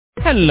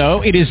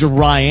Hello, it is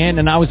Ryan,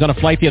 and I was on a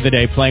flight the other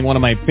day playing one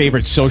of my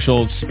favorite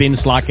social spin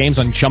slot games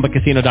on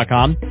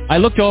ChumbaCasino.com. I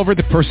looked over at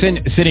the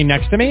person sitting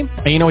next to me,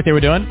 and you know what they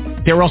were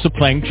doing? They were also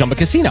playing Chumba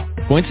Casino.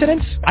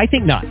 Coincidence? I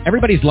think not.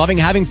 Everybody's loving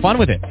having fun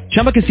with it.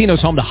 Chumba Casino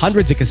is home to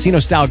hundreds of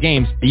casino-style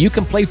games that you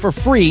can play for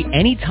free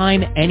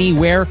anytime,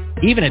 anywhere,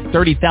 even at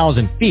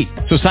 30,000 feet.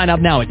 So sign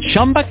up now at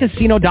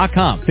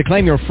ChumbaCasino.com to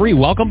claim your free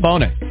welcome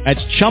bonus.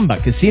 That's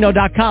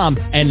ChumbaCasino.com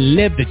and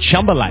live the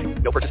Chumba life.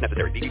 No purchase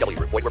necessary. VGW.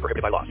 Void where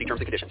prohibited by law. See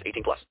terms and conditions.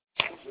 18+.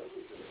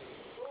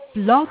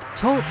 Blog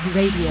Talk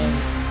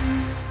Radio.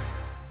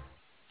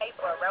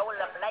 Roll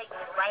up late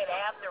right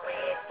after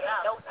it.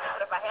 No,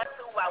 but if I have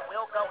to, I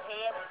will go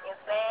ahead and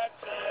sad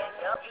shit.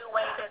 You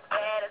ain't as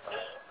bad as me.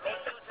 Make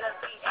you just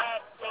be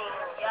acting.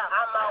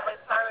 I'm always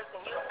first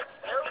and you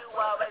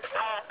always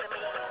after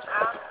me.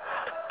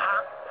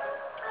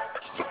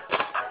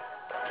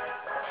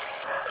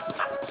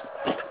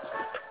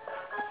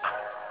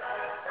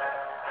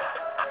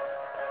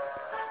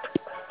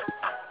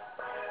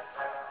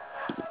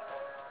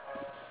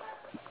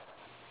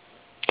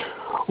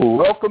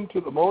 Welcome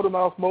to the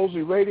Motormouth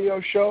Mosley Radio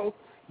Show.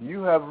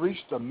 You have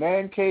reached the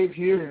man cave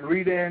here in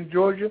Redan,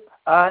 Georgia.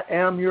 I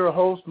am your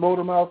host,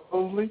 Motormouth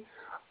Mosley.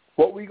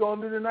 What we going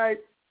to do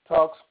tonight?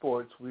 Talk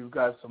sports. We've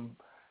got some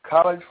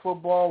college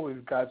football.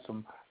 We've got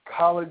some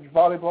college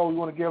volleyball we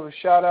want to give a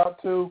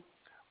shout-out to.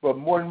 But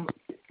more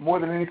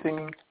than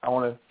anything, I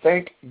want to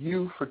thank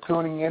you for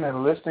tuning in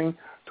and listening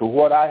to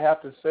what I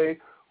have to say,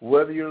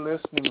 whether you're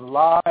listening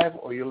live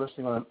or you're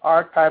listening on an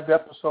archived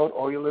episode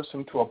or you're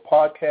listening to a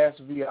podcast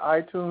via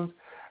iTunes.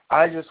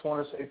 I just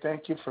want to say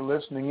thank you for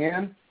listening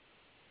in.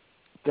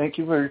 Thank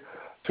you for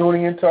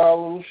tuning into our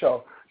little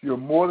show. You're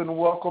more than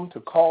welcome to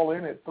call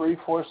in at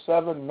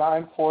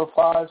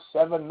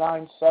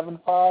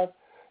 347-945-7975.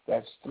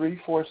 That's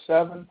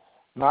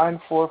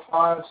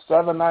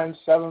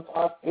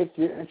 347-945-7975. If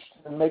you're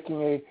interested in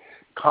making a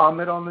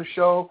comment on the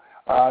show,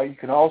 you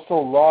can also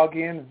log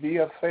in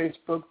via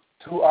Facebook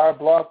to our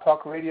Blog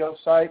Talk Radio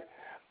site.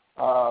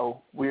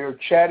 We're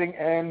chatting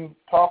and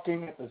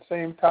talking at the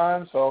same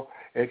time, so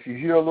if you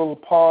hear a little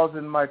pause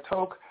in my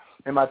talk,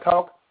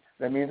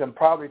 that means I'm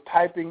probably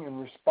typing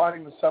and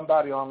responding to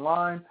somebody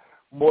online.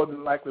 More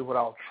than likely what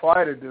I'll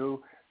try to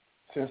do,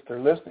 since they're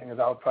listening, is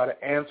I'll try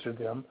to answer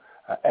them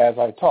as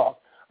I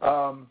talk.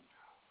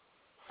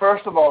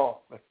 First of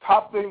all, the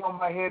top thing on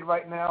my head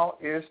right now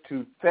is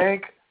to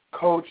thank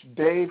Coach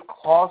Dave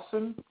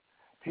Clausen.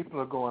 People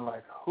are going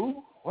like,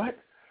 who? What?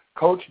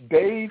 Coach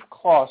Dave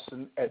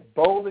Clausen at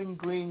Bowling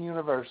Green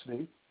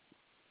University.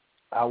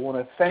 I want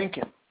to thank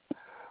him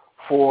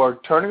for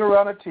turning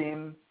around a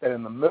team that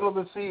in the middle of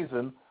the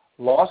season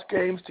lost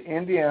games to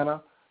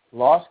Indiana,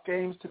 lost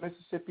games to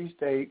Mississippi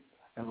State,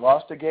 and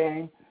lost a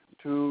game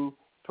to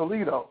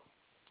Toledo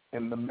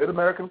in the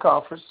Mid-American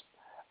Conference.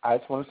 I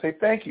just want to say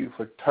thank you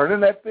for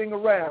turning that thing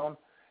around,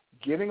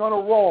 getting on a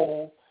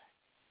roll,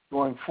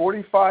 going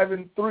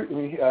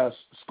 45-3,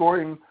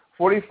 scoring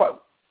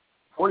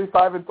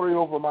 45-3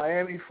 over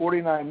Miami,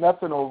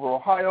 49-0 over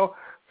Ohio,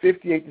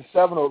 58-7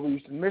 over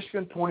Eastern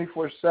Michigan,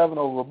 24-7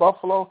 over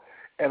Buffalo,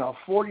 and a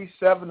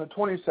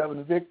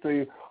 47-27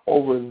 victory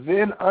over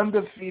then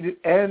undefeated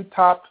and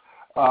topped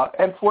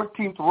and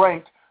 14th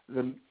ranked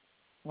the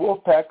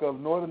Wolfpack of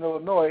Northern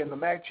Illinois in the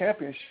MAC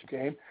championship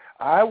game.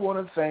 I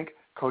want to thank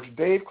Coach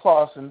Dave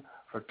Clausen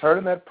for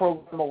turning that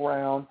program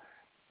around,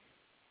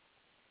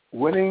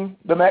 winning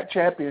the MAC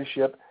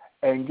championship,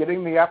 and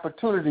getting the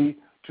opportunity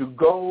to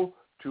go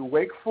to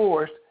Wake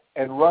Forest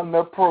and run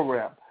their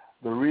program.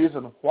 The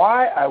reason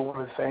why I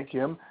want to thank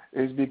him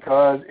is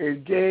because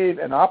it gave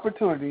an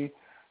opportunity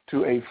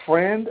to a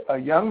friend, a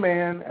young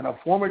man, and a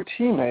former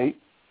teammate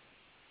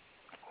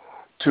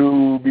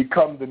to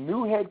become the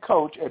new head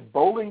coach at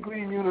Bowling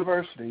Green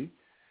University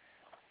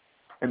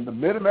in the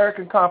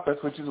Mid-American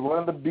Conference, which is one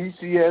of the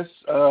BCS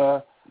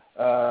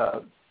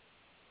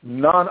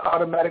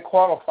non-automatic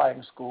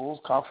qualifying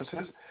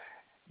conferences.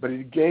 But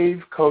it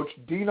gave Coach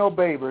Dino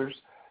Babers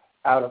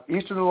out of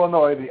Eastern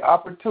Illinois the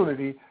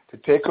opportunity to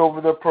take over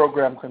their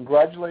program.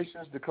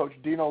 Congratulations to Coach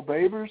Dino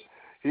Babers.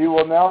 He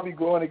will now be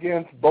going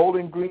against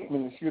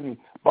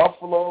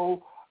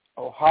Buffalo,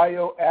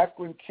 Ohio,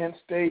 Akron, Kent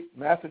State,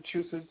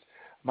 Massachusetts,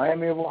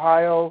 Miami of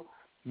Ohio,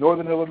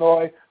 Northern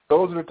Illinois.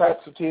 Those are the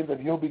types of teams that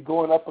he'll be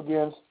going up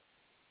against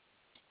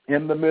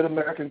in the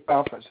Mid-American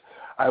Conference.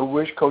 I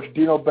wish Coach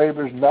Dino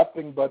Babers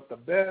nothing but the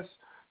best.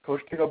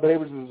 Coach Dino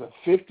Babers is a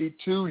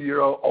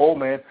 52-year-old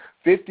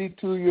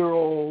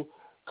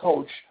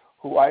coach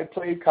who I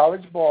played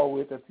college ball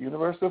with at the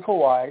University of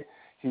Hawaii.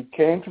 He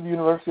came to the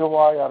University of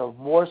Hawaii out of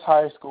Morris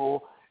High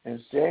School in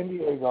San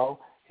Diego.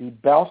 He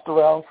bounced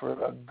around for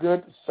a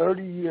good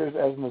 30 years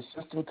as an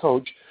assistant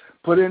coach,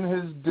 he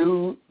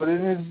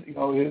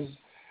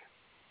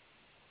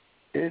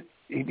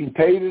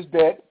paid his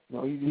debt.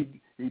 He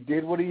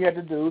did what he had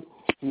to do.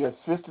 He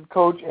assisted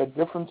coach at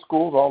different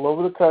schools all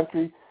over the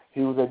country.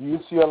 He was at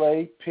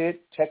UCLA,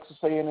 Pitt, Texas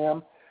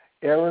A&M,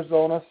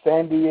 Arizona,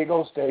 San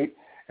Diego State,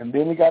 and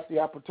then he got the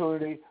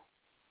opportunity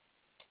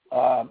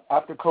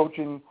after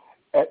coaching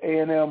at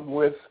A&M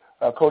with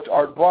Coach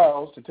Art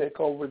Briles to take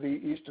over the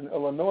Eastern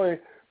Illinois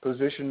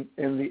position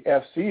in the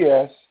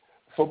FCS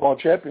Football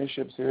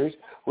Championship Series,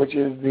 which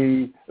is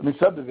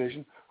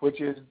subdivision,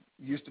 which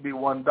used to be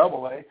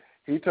 1AA.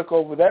 He took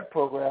over that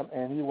program,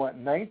 and he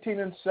went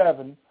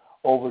 19-7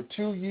 over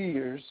 2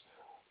 years.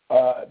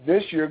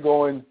 This year,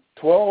 going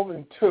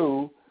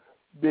 12-2,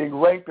 being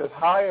ranked as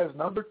high as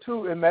number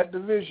 2 in that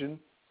division.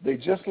 They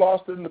just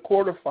lost in the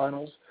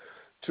quarterfinals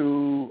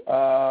to,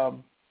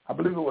 I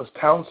believe it was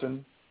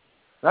Townsend.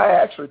 And I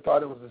actually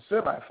thought it was the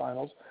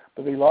semifinals,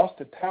 but they lost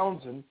to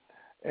Townsend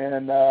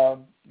and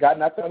got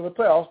knocked out of the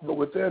playoffs. But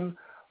within,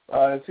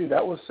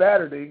 that was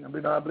Saturday. I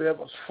believe it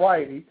was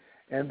Friday.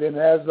 And then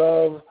as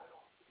of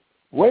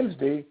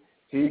Wednesday,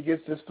 he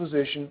gets this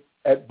position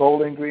at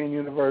Bowling Green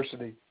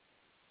University.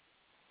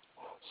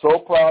 So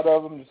proud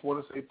of him. Just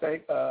want to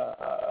say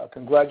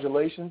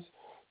congratulations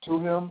to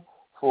him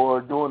for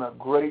doing a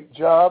great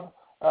job.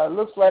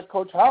 Looks like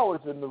Coach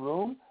Howard's in the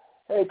room.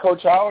 Hey,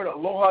 Coach Howard,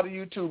 aloha to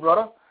you too,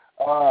 brother.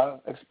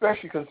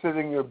 Especially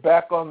considering you're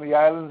back on the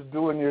islands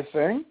doing your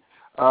thing.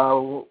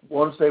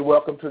 Want to say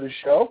welcome to the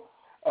show.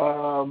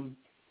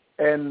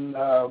 And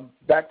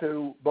back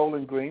to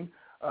Bowling Green.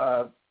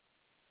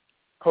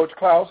 Coach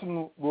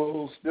Clausen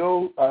will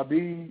still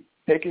be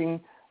taking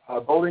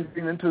Bowling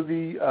Green into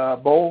the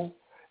bowl,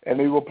 and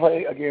they will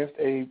play against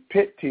a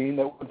Pitt team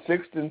that went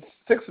 6-6.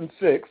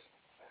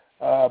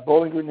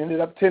 Bowling Green ended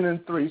up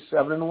 10-3,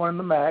 7-1 in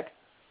the MAC.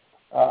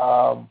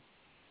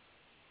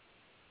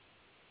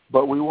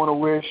 But we want to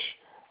wish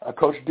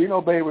Coach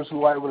Dino Babers,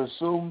 who I would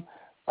assume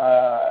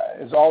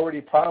is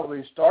already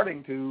probably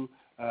starting to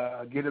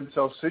get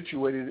himself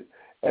situated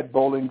at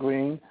Bowling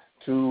Green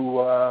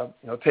to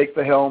take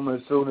the helm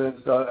as soon as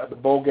the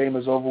bowl game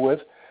is over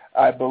with.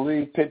 I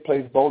believe Pitt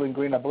plays Bowling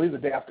Green, I believe, the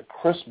day after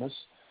Christmas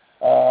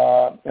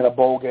in a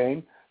bowl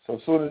game. So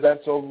as soon as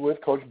that's over with,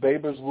 Coach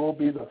Babers will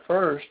be the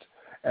first.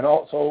 And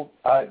also,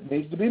 it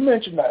needs to be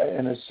mentioned,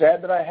 and it's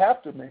sad that I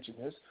have to mention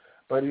this,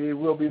 but he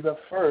will be the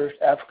first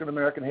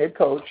African-American head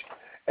coach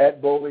at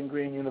Bowling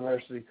Green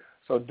University.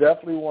 So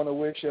definitely want to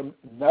wish him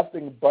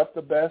nothing but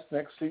the best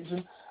next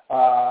season.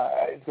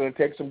 It's going to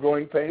take some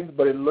growing pains,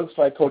 but it looks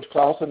like Coach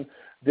Clausen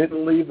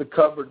didn't leave the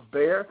cupboard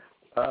bare.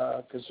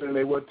 Considering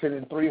they went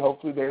 10-3,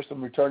 hopefully there's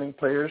some returning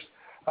players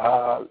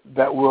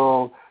that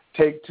will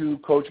take to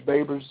Coach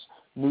Babers'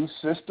 new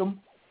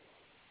system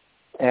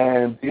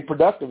and be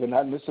productive and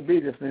not miss a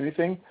beat. If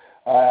anything,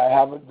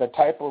 have the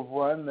type of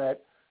run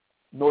that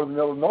Northern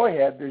Illinois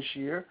had this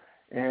year,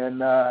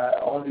 and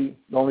the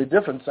only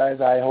difference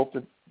is I hope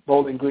that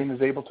Bowling Green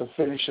is able to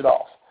finish it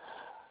off.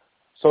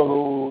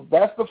 So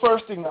that's the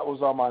first thing that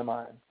was on my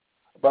mind.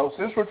 But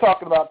since we're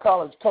talking about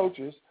college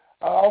coaches,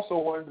 I also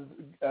wanted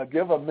to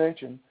give a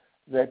mention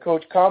that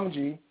Coach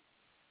Kamji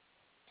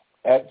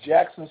at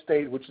Jackson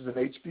State, which is an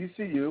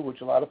HBCU,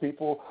 which a lot of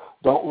people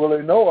don't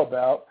really know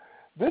about,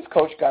 this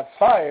coach got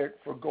fired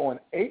for going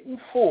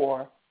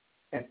 8-4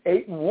 and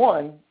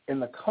 8-1 in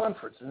the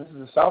conference. And this is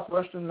the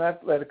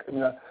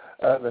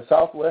the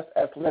Southwest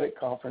Athletic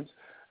Conference.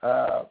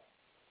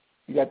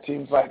 You got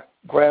teams like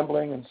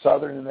Grambling and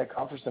Southern in that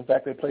conference. In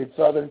fact, they played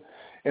Southern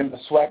in the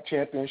SWAC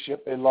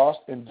championship. They lost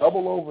in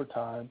double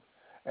overtime.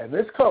 And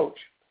this coach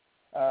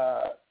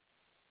got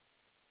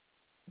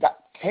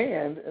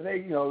canned, and they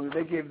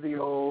gave the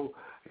whole,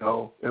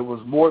 it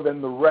was more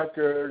than the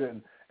record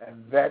and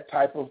that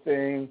type of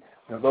thing,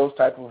 those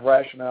type of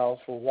rationales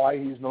for why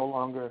he's no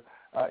longer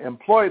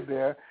employed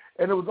there.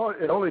 And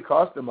it only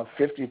cost him a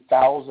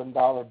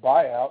 $50,000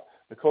 buyout.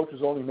 The coach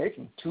was only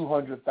making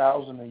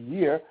 $200,000 a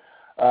year.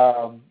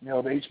 The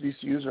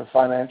HBCUs are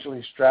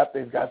financially strapped.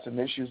 They've got some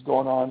issues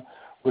going on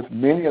with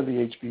many of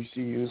the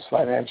HBCUs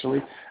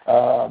financially.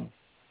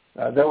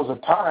 There was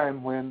a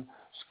time when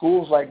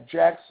schools like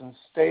Jackson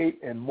State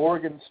and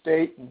Morgan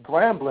State and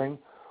Grambling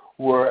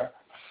were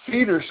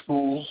feeder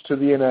schools to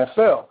the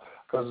NFL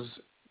because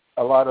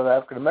a lot of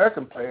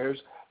African-American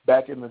players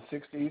back in the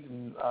 60s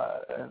and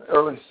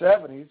early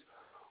 70s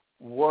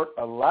weren't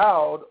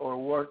allowed or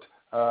weren't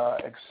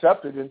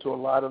accepted into a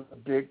lot of the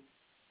big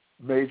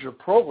major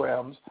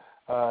programs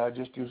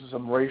just due to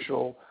some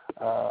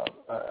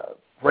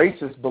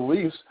racist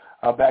beliefs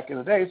back in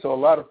the day. So a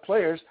lot of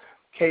players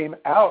came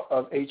out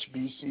of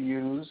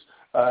HBCUs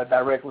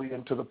directly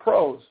into the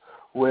pros.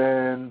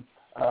 When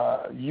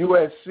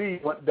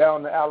USC went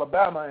down to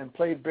Alabama and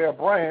played Bear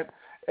Bryant,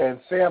 and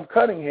Sam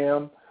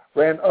Cunningham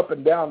ran up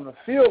and down the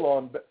field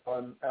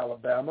on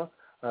Alabama,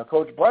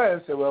 Coach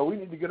Bryant said, well, we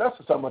need to get us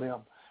some of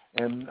them.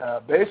 And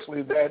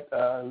basically that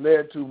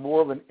led to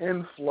more of an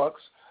influx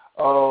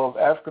of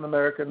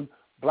African-American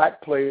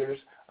black players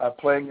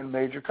playing in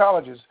major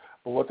colleges.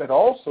 But what that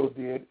also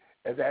did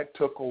is that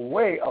took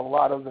away a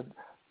lot of the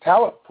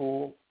talent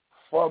pool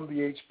from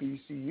the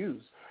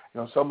HBCUs.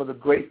 Some of the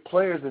great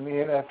players in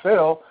the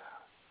NFL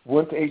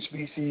went to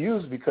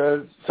HBCUs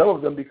because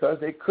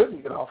they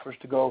couldn't get offers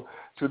to go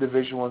to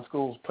Division I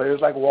schools. Players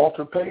like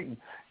Walter Payton,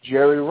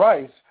 Jerry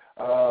Rice.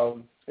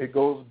 It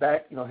goes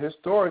back,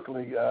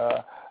 historically,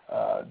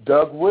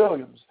 Doug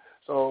Williams.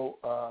 So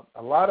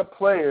a lot of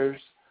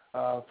players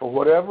for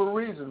whatever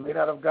reason, may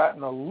not have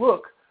gotten a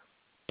look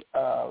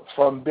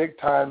from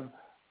big-time,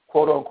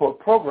 quote-unquote,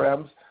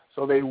 programs,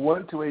 so they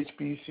went to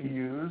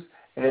HBCUs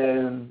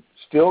and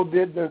still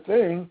did their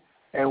thing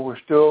and were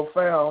still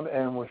found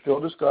and were still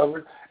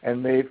discovered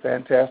and made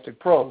fantastic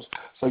pros.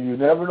 So you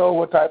never know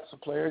what types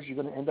of players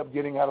you're going to end up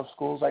getting out of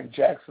schools like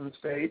Jackson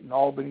State and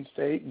Albany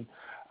State and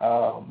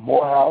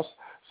Morehouse.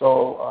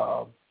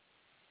 So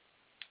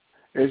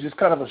it's just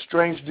kind of a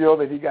strange deal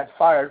that he got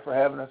fired for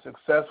having a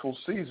successful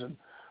season.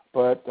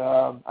 But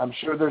I'm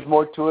sure there's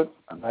more to it.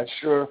 I'm not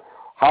sure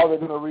how they're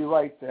going to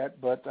rewrite that,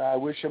 but I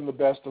wish him the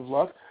best of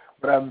luck.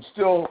 But I'm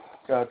still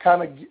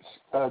kind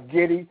of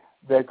giddy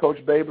that Coach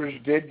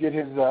Babers did get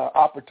his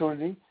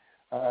opportunity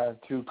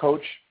to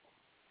coach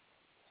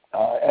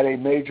at a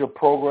major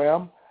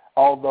program.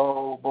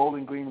 Although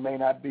Bowling Green may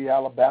not be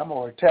Alabama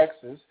or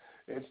Texas,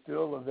 it's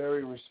still a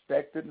very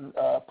respected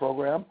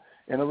program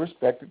in a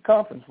respected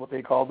conference, what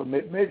they call the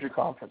mid-major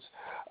conference.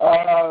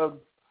 For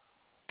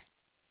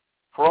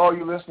all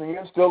you listening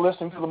in, still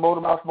listening to the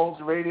Motormouth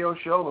Mosley radio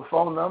show, the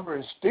phone number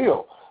is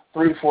still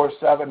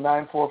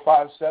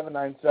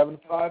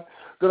 347-945-7975.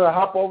 Going to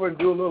hop over and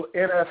do a little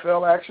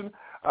NFL action.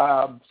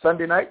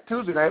 Sunday night,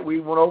 Tuesday night, we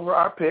went over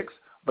our picks,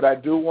 but I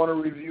do want to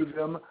review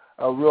them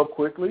real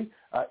quickly.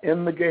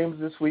 In the games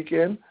this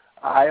weekend,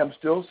 I am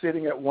still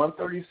sitting at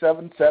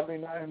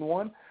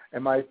 137-79-1,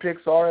 and my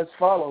picks are as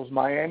follows: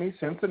 Miami,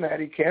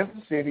 Cincinnati,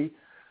 Kansas City,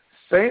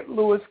 St.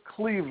 Louis,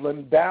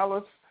 Cleveland,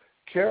 Dallas,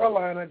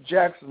 Carolina,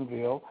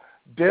 Jacksonville,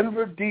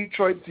 Denver,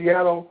 Detroit,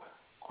 Seattle,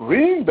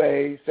 Green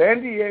Bay,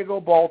 San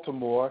Diego,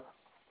 Baltimore,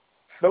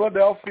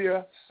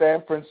 Philadelphia,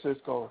 San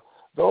Francisco.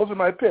 Those are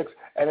my picks.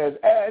 And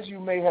as you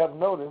may have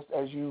noticed,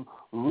 as you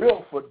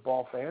real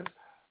football fans,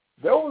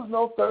 there was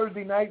no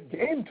Thursday night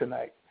game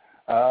tonight.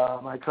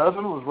 My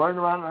cousin was running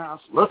around the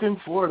house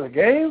looking for the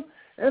game,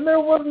 and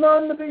there was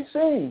none to be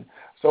seen.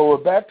 So we're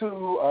back to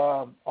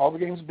all the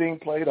games being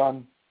played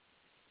on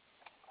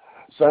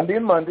Sunday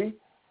and Monday,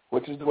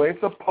 which is the way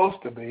it's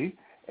supposed to be.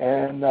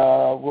 And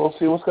we'll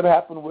see what's going to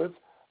happen with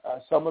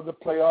some of the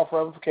playoff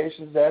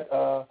ramifications that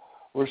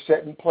were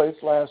set in place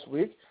last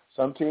week.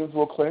 Some teams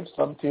will clinch,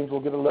 some teams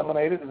will get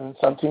eliminated, and then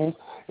some teams,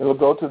 it will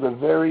go to the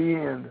very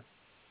end.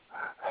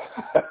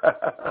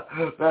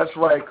 That's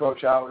right,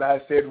 Coach Howard.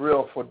 I said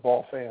real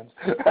football fans.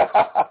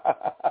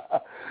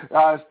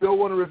 I still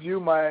want to review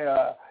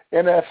my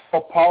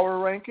NFL power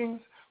rankings,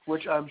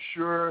 which I'm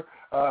sure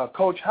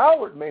Coach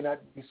Howard may not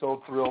be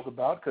so thrilled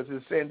about because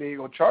his San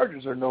Diego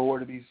Chargers are nowhere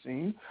to be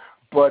seen,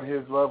 but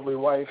his lovely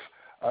wife,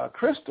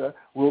 Krista,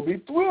 will be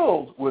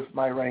thrilled with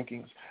my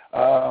rankings.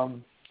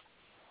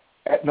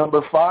 At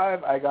number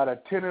 5, I got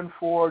a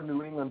 10-4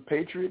 New England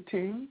Patriot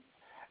team.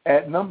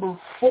 At number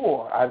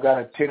 4, I've got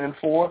a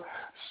 10-4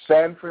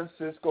 San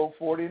Francisco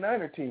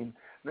 49er team.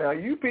 Now,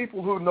 you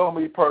people who know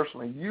me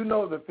personally, you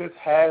know that this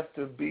has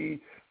to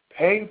be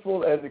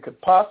painful as it could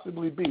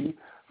possibly be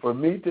for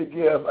me to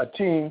give a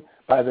team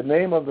by the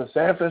name of the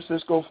San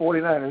Francisco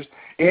 49ers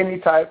any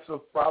types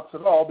of props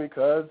at all,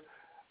 because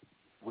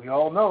we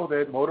all know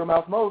that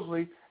Motormouth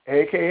Mosley,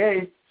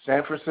 a.k.a.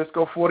 San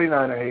Francisco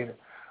 49er hater.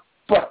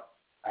 But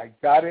I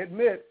got to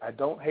admit, I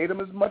don't hate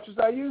them as much as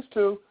I used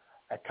to.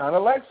 I kind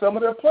of like some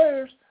of their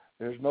players.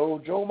 There's no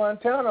Joe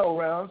Montana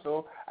around,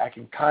 so I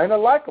can kind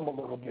of like them a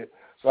little bit.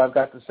 So I've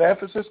got the San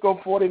Francisco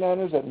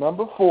 49ers at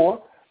number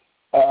 4.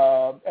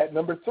 At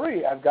number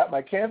 3, I've got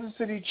my Kansas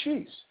City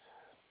Chiefs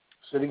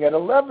sitting at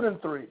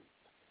 11-3. 2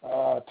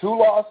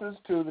 losses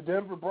to the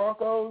Denver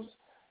Broncos,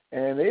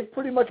 and they've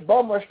pretty much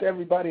bum-rushed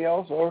everybody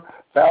else or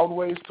found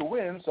ways to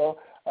win. So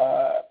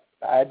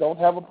I don't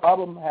have a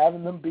problem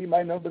having them be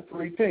my number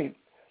 3 team.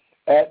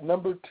 At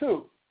number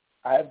 2,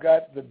 I've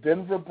got the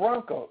Denver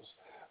Broncos.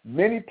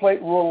 Mini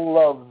Plate will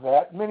love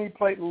that. Mini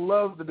Plate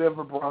loves the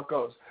Denver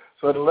Broncos.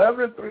 So at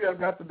 11-3, I've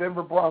got the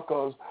Denver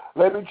Broncos.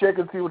 Let me check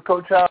and see what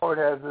Coach Howard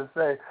has to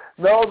say.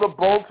 No, the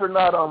Bolts are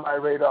not on my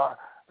radar.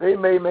 They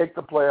may make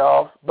the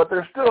playoffs, but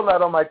they're still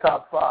not on my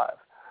top 5.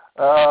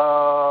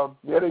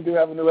 Yeah, they do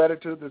have a new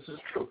attitude. This is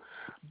true.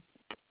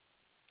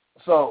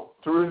 So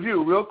to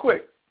review real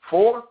quick,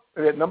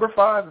 at number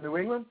 5, New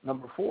England.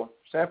 Number 4,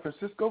 San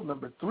Francisco.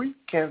 Number 3,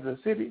 Kansas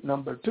City.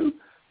 Number 2,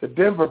 the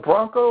Denver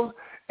Broncos.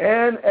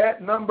 And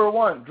at number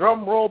 1,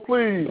 drum roll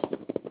please,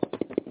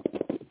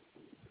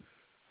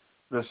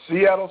 the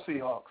Seattle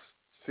Seahawks,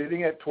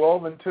 sitting at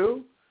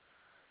 12-2.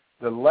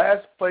 The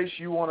last place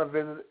you want to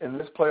visit in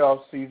this playoff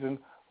season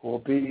will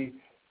be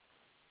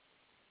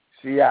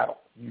Seattle.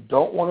 You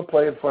don't want to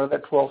play in front of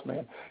that 12th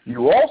man.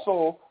 You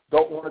also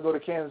don't want to go to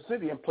Kansas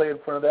City and play in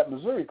front of that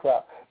Missouri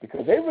crowd,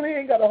 because they really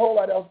ain't got a whole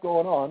lot else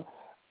going on,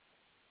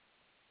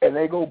 and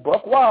they go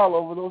buck wild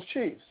over those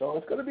Chiefs. So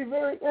it's going to be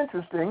very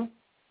interesting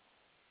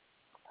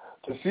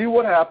to see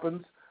what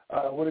happens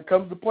when it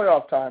comes to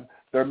playoff time.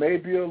 There may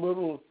be a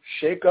little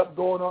shake-up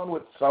going on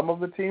with some of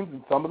the teams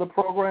and some of the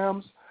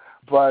programs,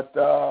 but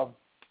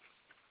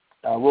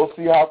we'll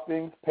see how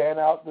things pan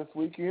out this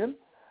weekend.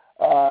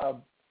 A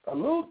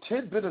little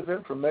tidbit of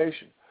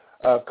information.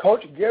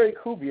 Coach Gary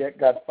Kubiak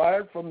got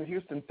fired from the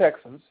Houston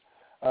Texans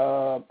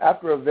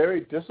after a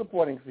very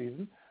disappointing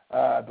season.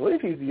 I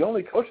believe he's the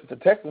only coach that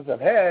the Texans have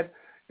had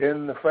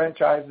in the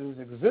franchise's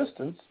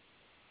existence.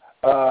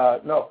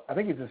 No, I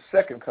think he's the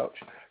second coach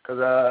because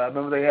I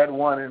remember they had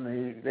one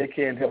and they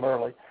canned him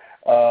early.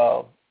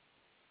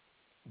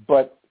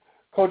 But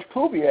Coach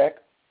Kubiak,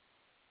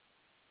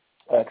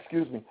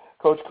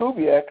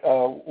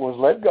 was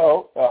let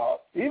go,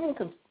 even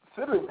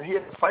considering that he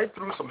had to fight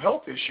through some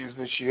health issues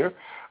this year.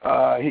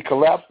 He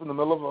collapsed in the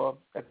middle of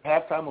at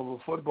halftime of a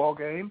football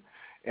game,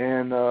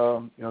 and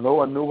no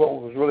one knew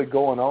what was really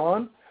going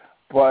on.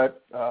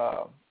 But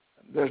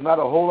there's not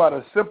a whole lot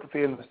of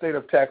sympathy in the state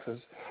of Texas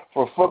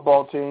for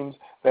football teams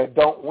that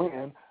don't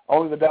win.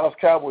 Only the Dallas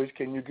Cowboys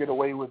can you get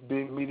away with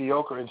being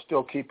mediocre and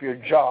still keep your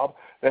job.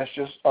 That's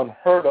just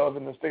unheard of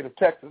in the state of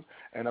Texas,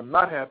 and I'm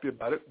not happy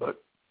about it,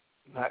 but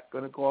not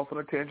going to go off on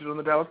a tangent on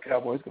the Dallas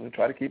Cowboys. Going to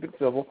try to keep it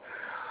civil.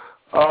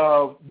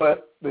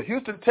 But the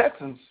Houston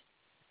Texans,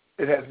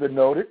 it has been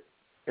noted,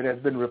 it has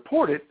been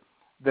reported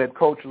that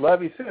Coach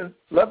Lovie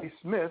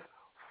Smith,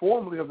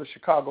 formerly of the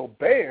Chicago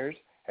Bears,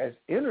 has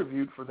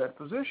interviewed for that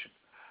position.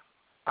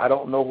 I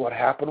don't know what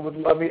happened with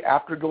Lovie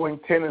after going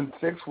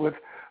 10-6 with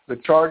the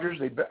Chargers.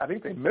 I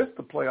think they missed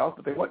the playoffs,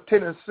 but they went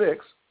 10-6.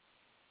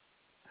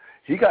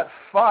 He got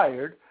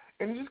fired,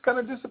 and he just kind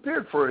of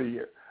disappeared for a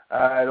year.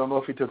 I don't know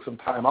if he took some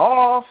time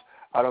off.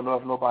 I don't know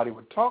if nobody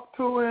would talk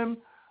to him.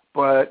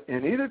 But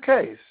in either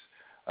case,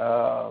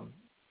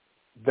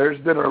 there's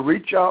been a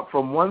reach out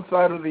from one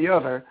side or the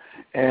other,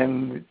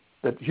 and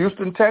the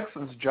Houston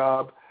Texans'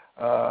 job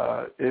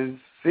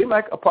seemed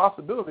like a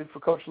possibility for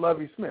Coach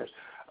Lovie Smith.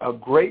 A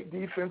great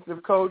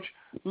defensive coach,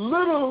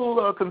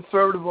 little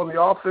conservative on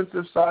the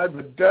offensive side,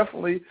 but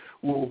definitely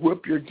will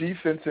whip your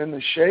defense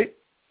into shape.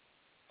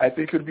 I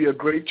think it would be a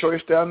great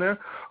choice down there.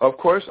 Of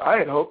course, I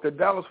had hoped that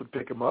Dallas would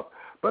pick him up,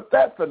 but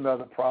that's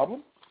another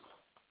problem.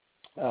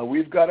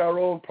 We've got our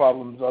own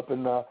problems up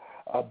in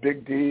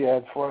Big D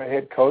as for a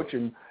head coach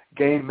and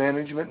game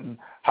management and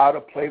how to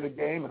play the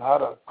game and how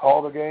to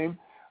call the game.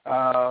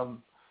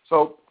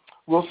 So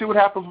we'll see what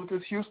happens with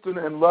this Houston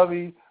and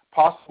Lovie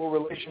possible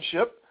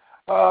relationship.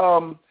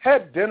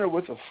 Had dinner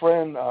with a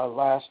friend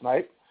last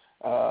night,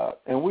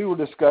 and we were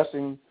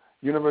discussing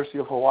University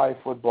of Hawaii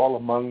football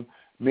among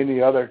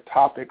many other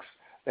topics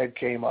that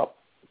came up.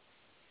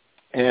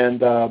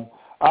 And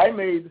I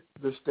made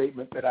the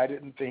statement that I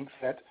didn't think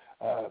that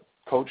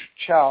Coach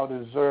Chow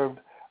deserved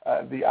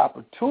the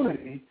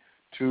opportunity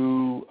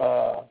to,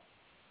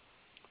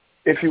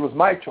 if he was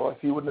my choice,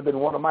 he wouldn't have been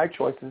one of my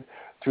choices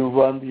to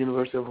run the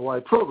University of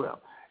Hawaii program.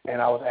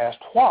 And I was asked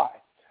why.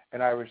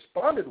 And I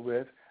responded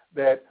with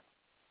that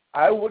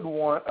I would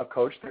want a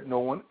coach that no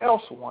one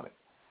else wanted.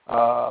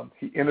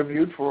 He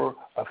interviewed for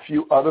a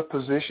few other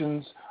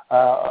positions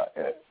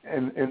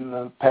in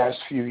the past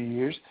few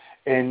years,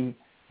 and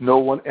no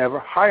one ever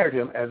hired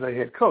him as a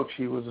head coach.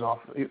 He was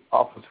an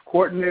offensive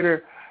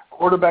coordinator,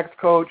 quarterbacks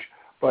coach,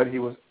 but he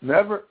was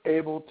never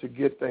able to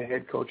get the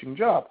head coaching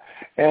job.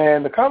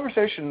 And the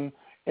conversation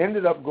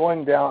ended up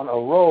going down a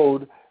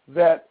road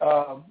that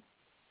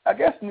I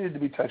guess needed to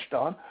be touched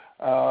on.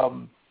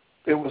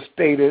 It was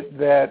stated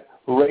that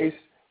race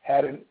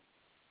had an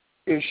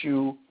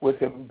issue with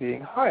him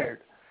being hired.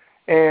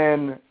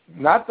 And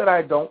not that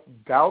I don't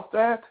doubt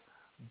that,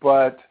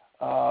 but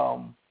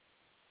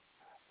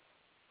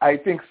I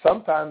think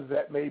sometimes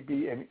that may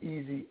be an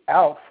easy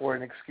out for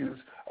an excuse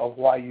of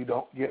why you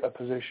don't get a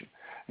position.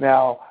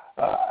 Now,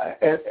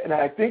 and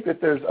I think that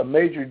there's a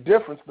major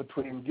difference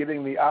between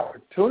getting the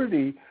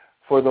opportunity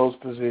for those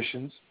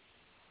positions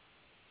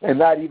and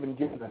not even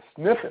getting a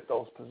sniff at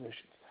those positions.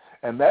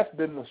 And that's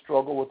been the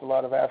struggle with a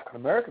lot of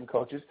African-American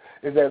coaches,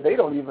 is that they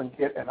don't even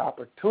get an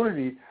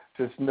opportunity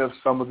to sniff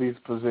some of these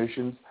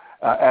positions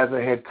as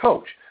a head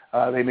coach.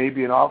 They may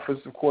be an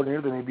offensive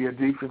coordinator. They may be a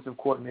defensive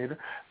coordinator.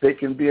 They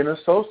can be an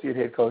associate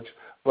head coach.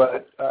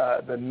 But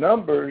the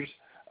numbers,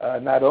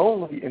 not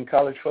only in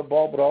college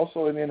football but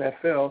also in the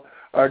NFL,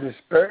 are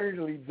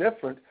disparately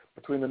different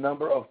between the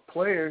number of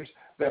players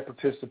that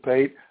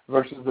participate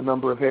versus the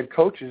number of head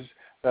coaches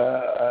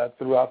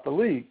throughout the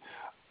league.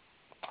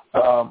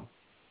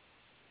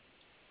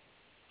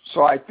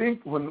 So I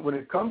think when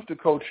it comes to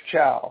Coach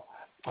Chow,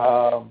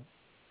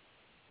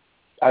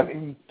 I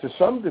mean, to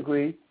some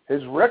degree,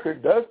 his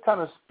record does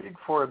kind of speak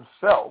for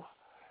himself.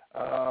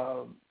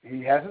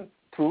 He hasn't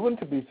proven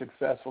to be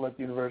successful at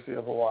the University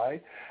of Hawaii.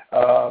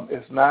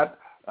 It's not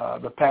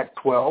the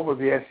Pac-12 or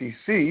the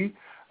SEC,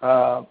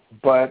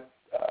 but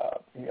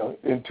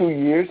in 2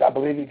 years, I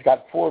believe he's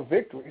got 4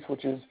 victories,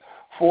 which is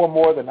 4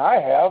 more than I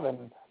have,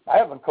 and I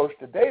haven't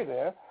coached a day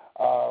there.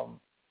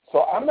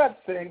 So I'm not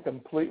saying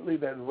completely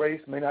that race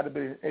may not have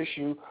been an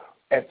issue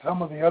at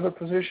some of the other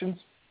positions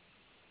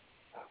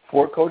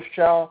for Coach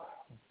Chow,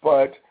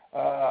 but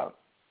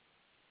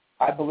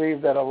I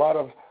believe that a lot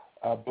of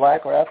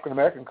black or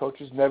African-American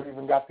coaches never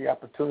even got the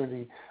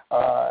opportunity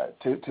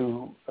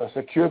to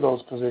secure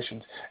those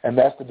positions, and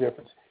that's the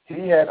difference.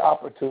 He had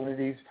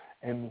opportunities,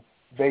 and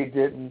they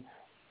didn't.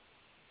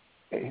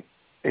 And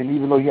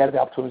even though he had the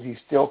opportunity, he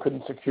still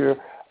couldn't secure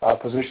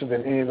positions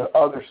in any of the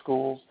other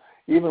schools.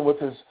 Even with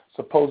his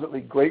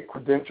supposedly great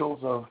credentials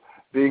of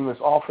being this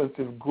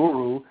offensive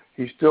guru,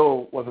 he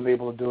still wasn't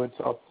able to do it.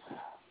 So,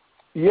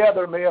 yeah,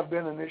 there may have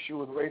been an issue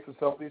with race in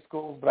some of these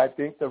schools, but I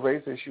think the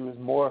race issue is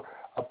more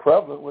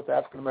prevalent with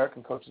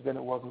African-American coaches than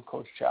it was with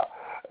Coach Chow.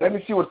 Let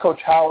me see what Coach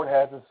Howard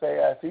has to say.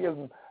 As he is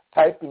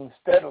typing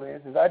steadily, he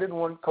says, I didn't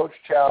want Coach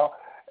Chow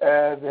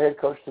as the head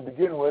coach to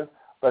begin with,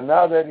 but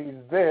now that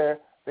he's there,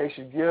 they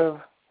should give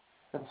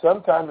him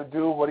some time to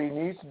do what he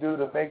needs to do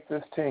to make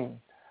this team.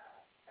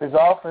 His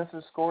offense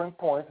is scoring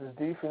points. His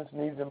defense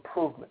needs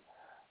improvement.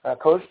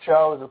 Coach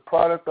Chow is a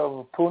product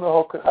of Puna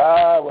Hoka.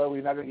 Well,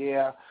 we're not going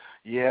to,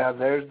 yeah,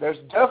 there's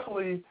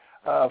definitely,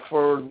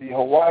 for the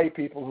Hawaii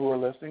people who are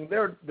listening,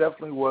 there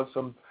definitely was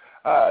some,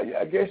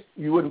 I guess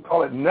you wouldn't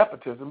call it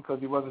nepotism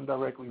because he wasn't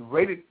directly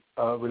related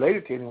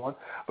to anyone,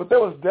 but there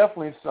was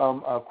definitely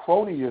some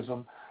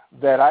cronyism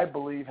that I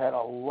believe had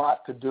a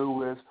lot to do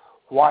with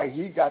why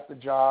he got the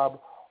job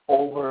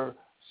over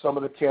some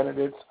of the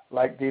candidates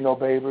like Dino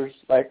Babers,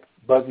 like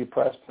Buzzy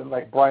Preston,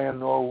 like Brian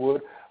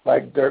Norwood,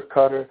 like Dirk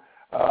Cutter.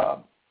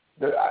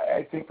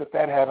 I think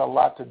that had a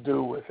lot to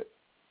do with it.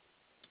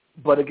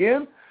 But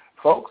again,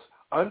 folks,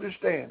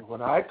 understand,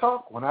 when I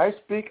talk, when I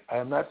speak, I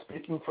am not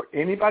speaking for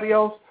anybody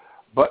else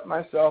but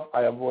myself.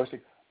 I am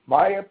voicing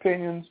my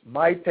opinions,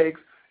 my takes.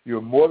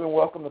 You're more than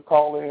welcome to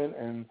call in,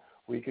 and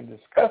we can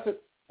discuss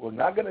it. We're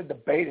not going to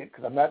debate it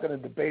because I'm not going to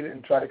debate it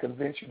and try to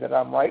convince you that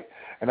I'm right,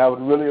 and I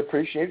would really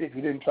appreciate it if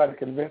you didn't try to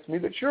convince me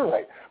that you're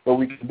right. But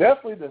we can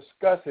definitely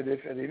discuss it.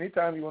 If at any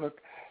time you want to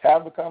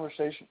have the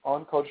conversation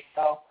on Coach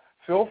Chow,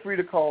 feel free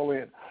to call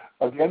in.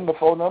 Again, the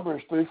phone number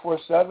is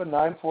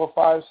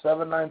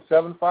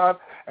 347-945-7975,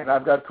 and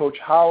I've got Coach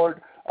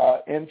Howard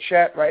in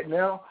chat right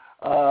now.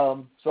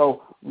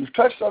 So we've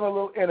touched on a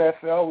little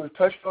NFL, we've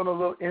touched on a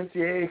little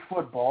NCAA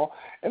football,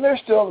 and there's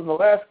still, in the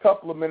last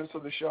couple of minutes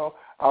of the show,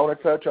 I want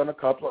to touch on a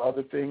couple of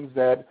other things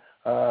that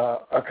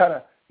are kind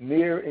of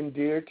near and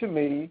dear to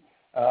me,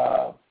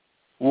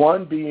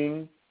 one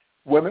being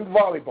women's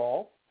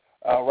volleyball.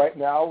 Right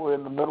now we're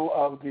in the middle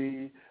of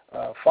the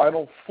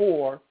Final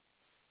Four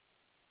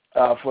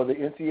for the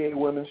NCAA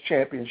Women's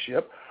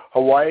Championship.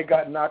 Hawaii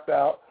got knocked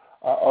out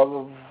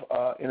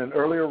in an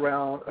earlier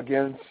round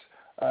against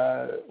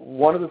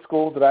one of the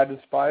schools that I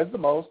despise the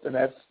most, and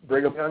that's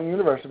Brigham Young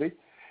University.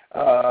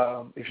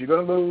 If you're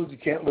going to lose, you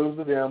can't lose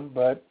to them,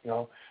 but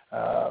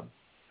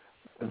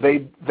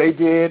they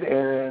did,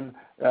 and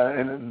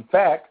in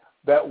fact,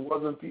 that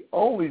wasn't the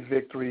only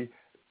victory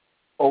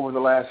over the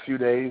last few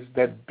days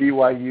that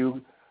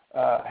BYU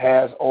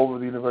has over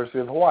the University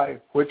of Hawaii,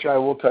 which I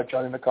will touch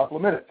on in a couple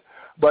of minutes.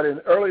 But in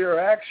earlier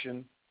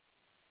action,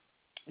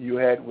 you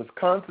had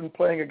Wisconsin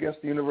playing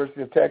against the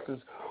University of Texas,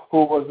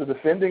 who was the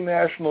defending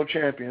national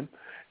champion,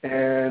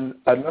 and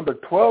a number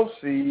 12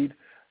 seed,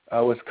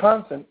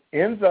 Wisconsin,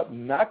 ends up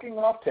knocking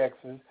off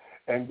Texas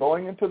and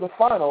going into the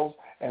finals,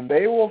 and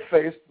they will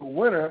face the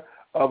winner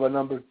of a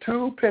number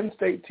 2 Penn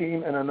State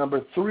team and a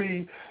number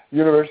 3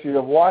 University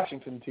of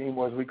Washington team,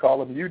 or as we call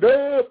them,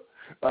 UW,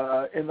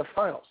 in the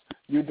finals.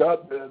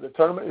 UW, the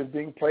tournament is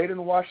being played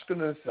in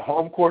Washington. It's the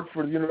home court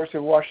for the University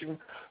of Washington,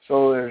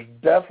 so there's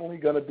definitely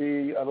going to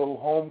be a little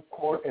home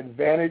court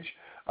advantage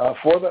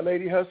for the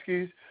Lady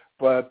Huskies,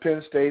 but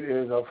Penn State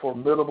is a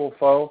formidable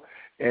foe,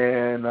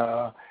 and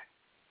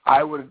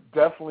I would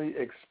definitely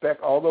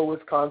expect, although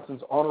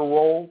Wisconsin's on a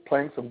roll,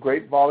 playing some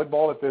great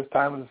volleyball at this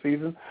time of the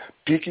season,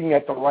 peaking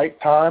at the right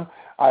time,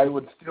 I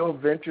would still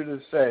venture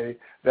to say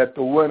that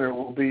the winner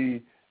will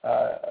be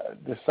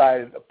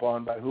decided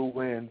upon by who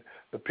wins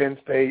the Penn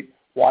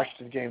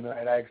State-Washington game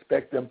tonight. I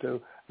expect them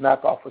to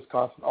knock off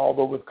Wisconsin,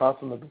 although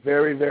Wisconsin looks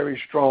very, very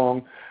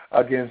strong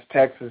against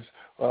Texas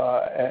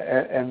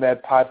and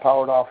that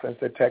high-powered offense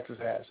that Texas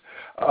has.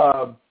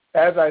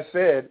 As I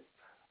said,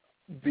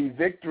 the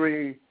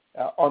victory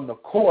on the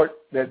court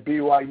that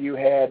BYU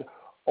had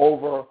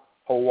over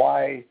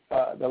Hawaii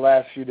the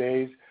last few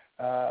days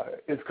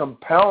is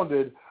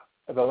compounded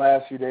the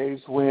last few days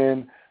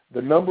when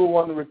the number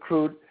 1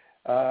 recruit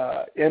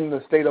in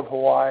the state of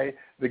Hawaii,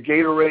 the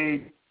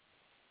Gatorade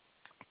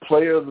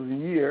Player of the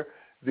Year,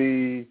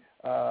 the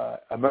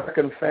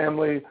American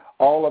Family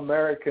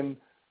All-American,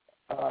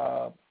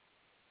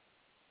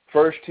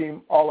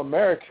 first-team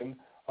All-American,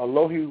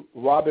 Alohi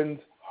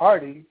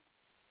Robbins-Hardy,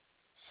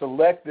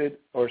 selected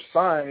or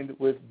signed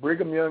with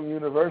Brigham Young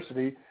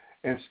University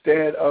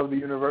instead of the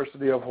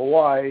University of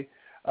Hawaii.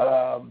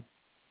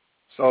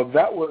 So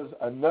that was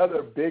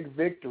another big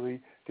victory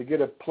to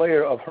get a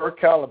player of her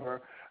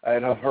caliber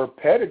and of her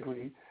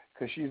pedigree,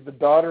 because she's the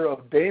daughter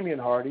of Damian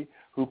Hardy,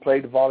 who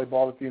played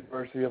volleyball at the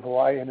University of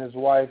Hawaii, and his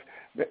wife,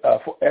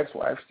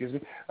 ex-wife,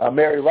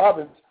 Mary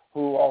Robbins,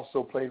 who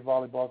also played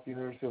volleyball at the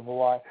University of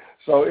Hawaii.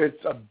 So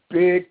it's a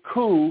big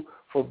coup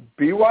for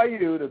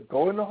BYU to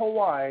go into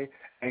Hawaii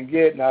and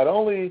get not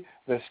only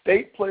the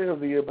state player of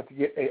the year, but to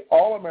get an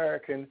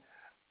All-American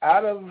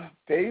out of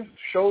Dave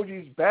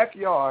Shoji's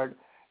backyard.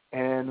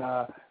 And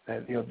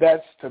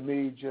that's, to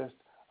me, just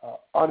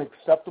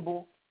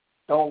unacceptable.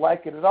 Don't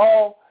like it at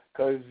all,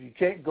 because you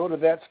can't go to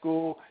that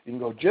school. You can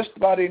go just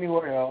about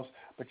anywhere else,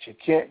 but you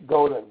can't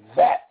go to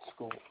that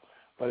school.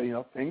 But,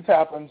 things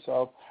happen.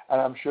 So, and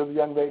I'm sure the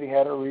young lady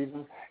had her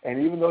reasons.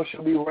 And even though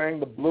she'll be wearing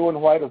the blue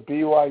and white of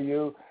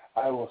BYU,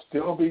 I will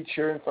still be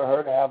cheering for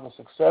her to have a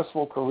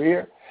successful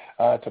career,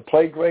 to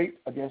play great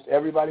against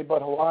everybody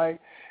but Hawaii,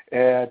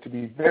 to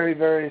be very,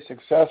 very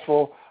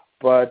successful.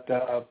 But,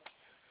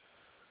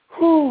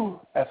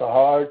 that's a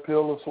hard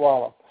pill to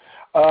swallow.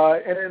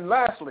 And then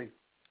lastly,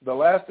 the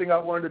last thing I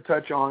wanted to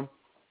touch on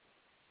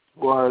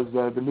was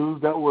the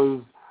news that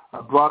was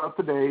brought up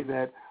today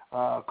that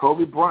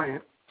Kobe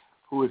Bryant,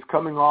 who is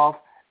coming off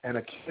an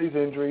Achilles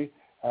injury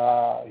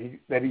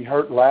that he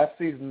hurt last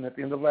season, at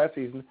the end of last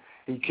season,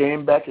 he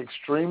came back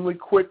extremely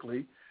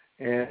quickly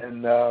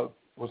and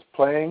was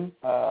playing,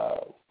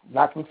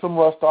 knocking some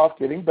rust off,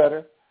 getting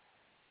better.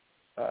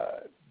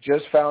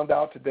 Just found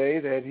out today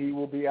that he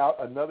will be out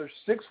another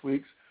 6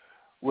 weeks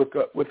with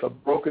a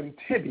broken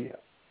tibia,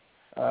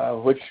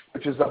 which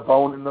is a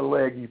bone in the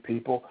leg, you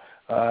people.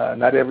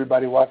 Not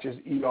everybody watches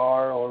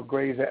ER or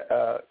Grey's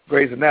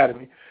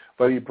Anatomy,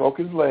 but he broke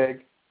his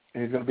leg,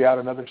 and he's going to be out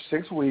another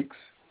 6 weeks.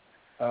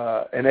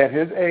 And at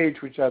his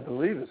age, which I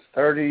believe is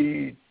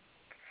 30,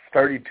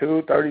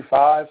 32,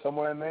 35,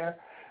 somewhere in there,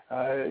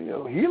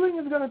 healing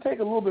is going to take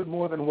a little bit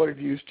more than what it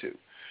used to.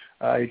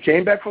 He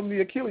came back from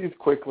the Achilles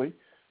quickly.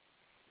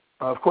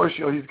 Of course,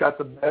 he's got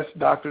the best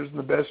doctors and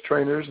the best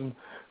trainers and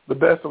the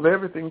best of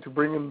everything to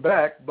bring him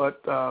back,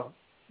 but,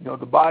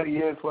 the body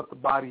is what the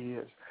body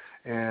is.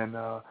 And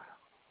the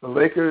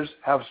Lakers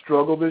have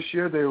struggled this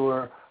year. They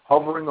were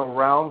hovering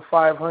around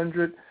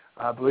 500.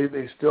 I believe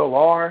they still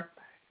are.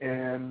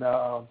 And,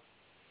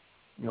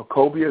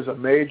 Kobe is a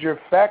major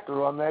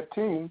factor on that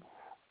team,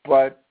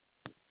 but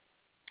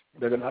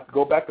they're going to have to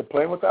go back to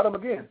playing without him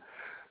again.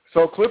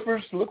 So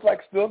Clippers look like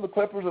still the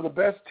Clippers are the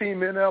best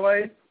team in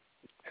L.A.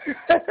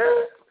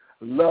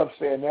 Love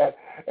saying that.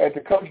 And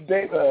to Coach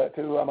Dave,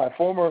 to my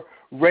former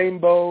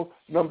Rainbow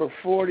number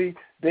 40,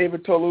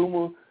 David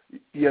Tolumu,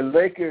 your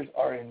Lakers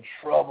are in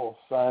trouble,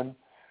 son.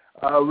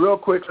 Real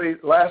quickly,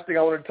 last thing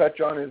I want to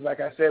touch on is, like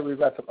I said, we've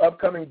got some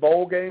upcoming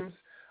bowl games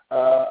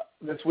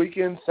this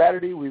weekend.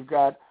 Saturday, we've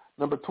got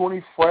number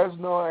 20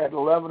 Fresno at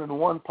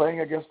 11-1 playing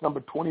against number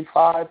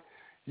 25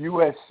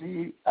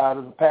 USC out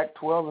of the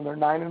Pac-12, and they're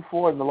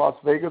 9-4 in the Las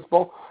Vegas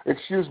Bowl.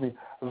 The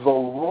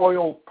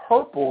Royal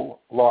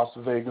Purple Las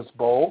Vegas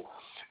Bowl.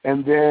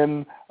 And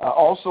then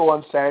also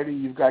on Saturday,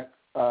 you've got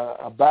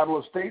a battle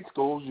of state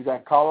schools. You've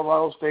got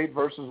Colorado State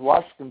versus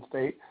Washington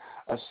State,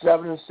 a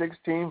 7-6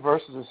 team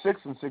versus a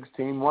 6-6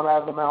 team, one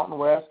out of the Mountain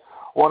West,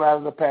 one out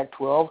of the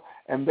Pac-12,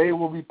 and they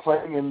will be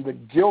playing in the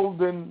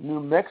Gildan, New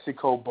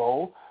Mexico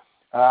Bowl.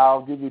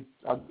 I'll give you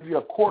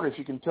a quarter if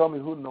you can tell me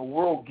who in the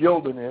world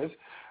Gildan is.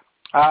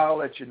 I'll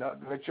let you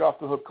off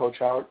the hook, Coach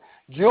Howard.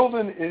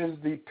 Gildan is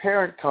the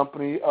parent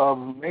company of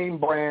name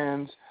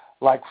brands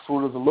like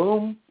Fruit of the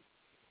Loom,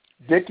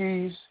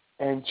 Dickies,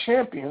 and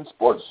Champion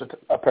Sports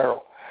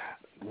Apparel.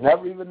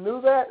 Never even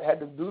knew that. Had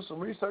to do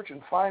some research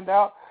and find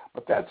out,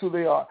 but that's who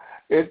they are.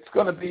 It's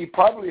going to be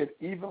probably an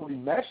evenly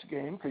meshed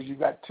game because you've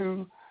got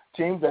two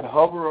teams that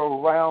hover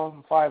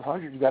around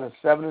 500. You've got a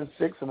 7-6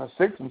 and a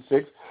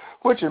 6-6,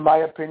 which in my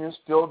opinion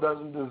still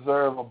doesn't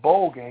deserve a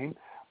bowl game.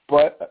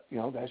 But,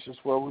 that's just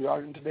where we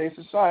are in today's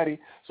society.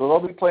 So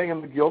they'll be playing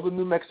in the Gildan,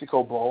 New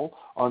Mexico Bowl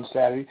on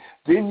Saturday.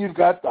 Then you've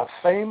got the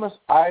famous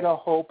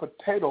Idaho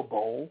Potato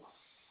Bowl,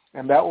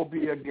 and that will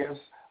be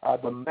against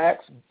the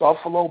Max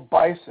Buffalo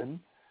Bison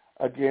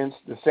against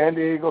the San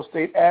Diego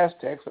State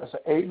Aztecs. That's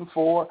an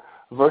 8-4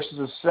 versus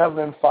a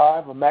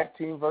 7-5, a MAC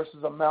team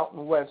versus a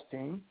Mountain West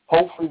team.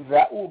 Hopefully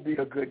that will be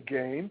a good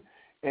game.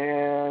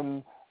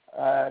 And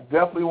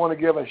definitely want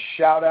to give a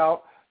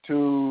shout-out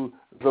to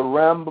the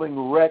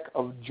Rambling Wreck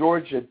of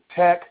Georgia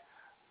Tech,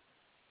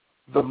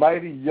 the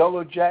mighty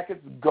Yellow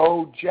Jackets,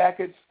 Go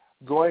Jackets,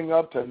 going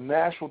up to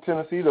Nashville,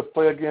 Tennessee to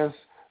play against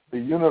the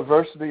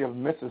University of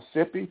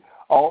Mississippi,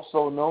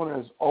 also known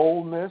as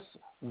Ole Miss,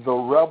 the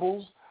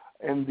Rebels,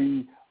 and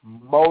the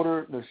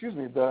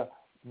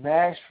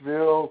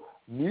Nashville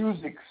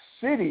Music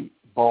City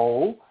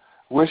Bowl.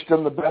 Wish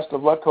them the best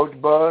of luck, Coach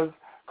Buzz,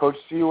 Coach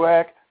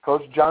Sewack,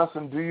 Coach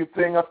Johnson. Do your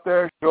thing up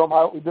there. Show them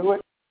how we do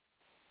it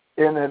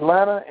in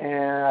Atlanta,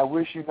 and I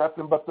wish you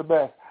nothing but the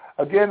best.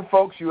 Again,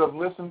 folks, you have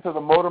listened to the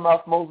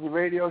Motormouth Mosley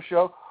Radio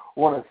Show. I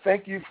want to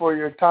thank you for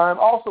your time.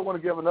 Also want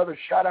to give another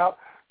shout-out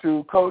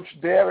to Coach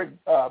Derek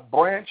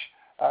Branch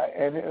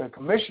and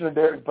Commissioner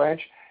Derek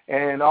Branch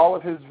and all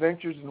of his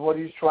ventures and what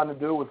he's trying to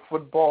do with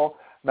football,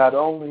 not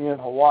only in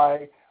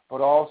Hawaii,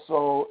 but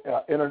also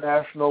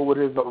international with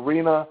his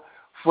Arena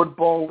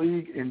Football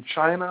League in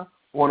China.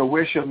 I want to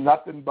wish him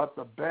nothing but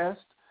the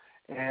best.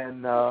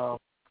 And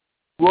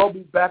we'll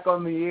be back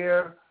on the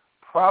air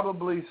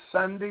probably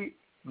Sunday,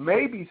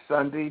 maybe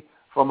Sunday,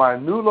 from our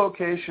new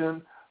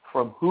location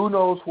from who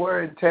knows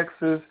where in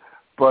Texas,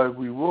 but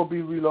we will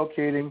be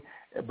relocating,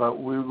 but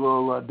we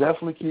will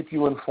definitely keep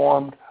you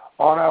informed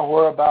on our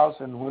whereabouts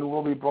and when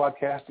we'll be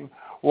broadcasting.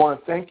 I want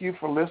to thank you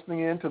for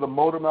listening in to the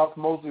Motormouth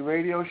Mosley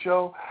Radio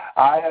Show.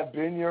 I have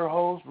been your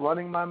host,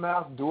 running my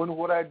mouth, doing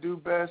what I do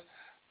best,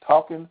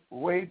 talking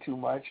way too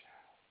much.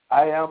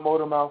 I am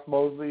Motormouth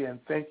Mosley, and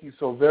thank you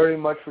so very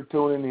much for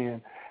tuning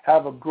in.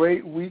 Have a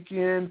great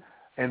weekend,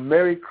 and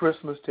Merry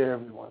Christmas to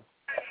everyone.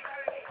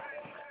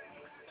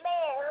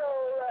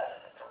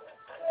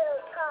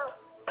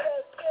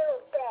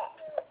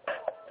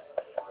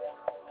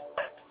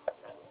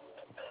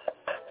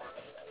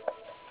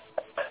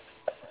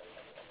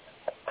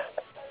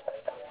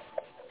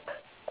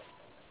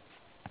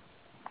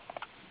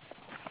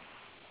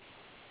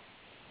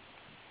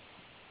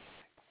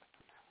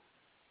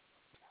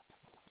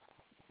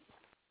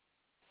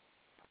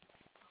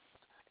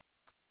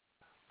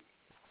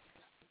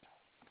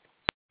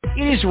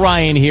 It is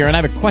Ryan here, and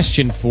I have a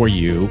question for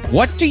you.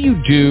 What do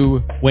you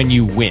do when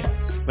you win?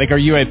 Like, are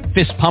you a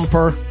fist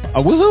pumper,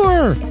 a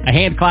woohooer, a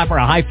hand clapper,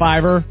 a high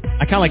fiver?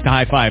 I kind of like the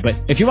high five, but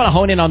if you want to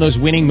hone in on those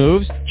winning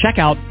moves, check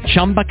out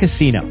Chumba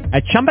Casino.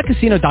 At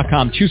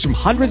ChumbaCasino.com, choose from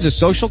hundreds of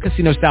social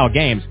casino-style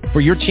games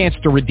for your chance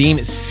to redeem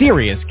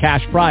serious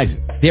cash prizes.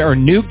 There are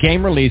new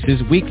game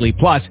releases weekly,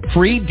 plus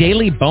free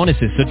daily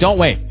bonuses, so don't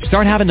wait.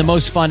 Start having the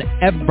most fun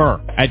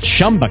ever at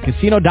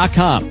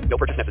ChumbaCasino.com. No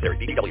purchase necessary.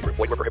 VGW Group.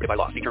 Void where prohibited by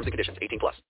law. See terms and conditions. 18+.